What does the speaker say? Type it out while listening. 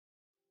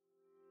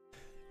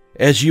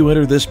As you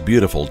enter this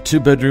beautiful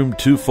 2-bedroom,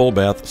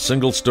 2-full-bath,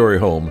 single-story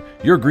home,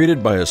 you're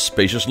greeted by a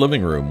spacious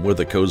living room with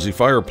a cozy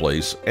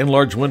fireplace and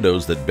large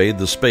windows that bathe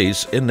the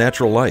space in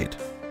natural light.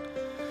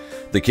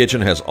 The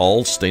kitchen has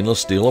all stainless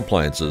steel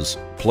appliances,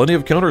 plenty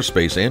of counter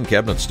space and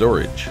cabinet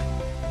storage.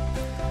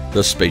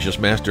 The spacious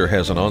master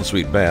has an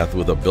ensuite bath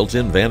with a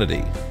built-in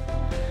vanity.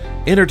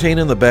 Entertain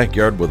in the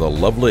backyard with a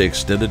lovely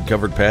extended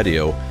covered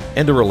patio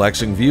and a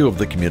relaxing view of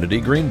the community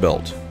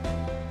greenbelt.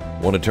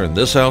 Want to turn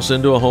this house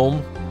into a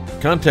home?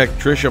 Contact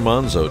Tricia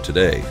Monzo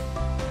today.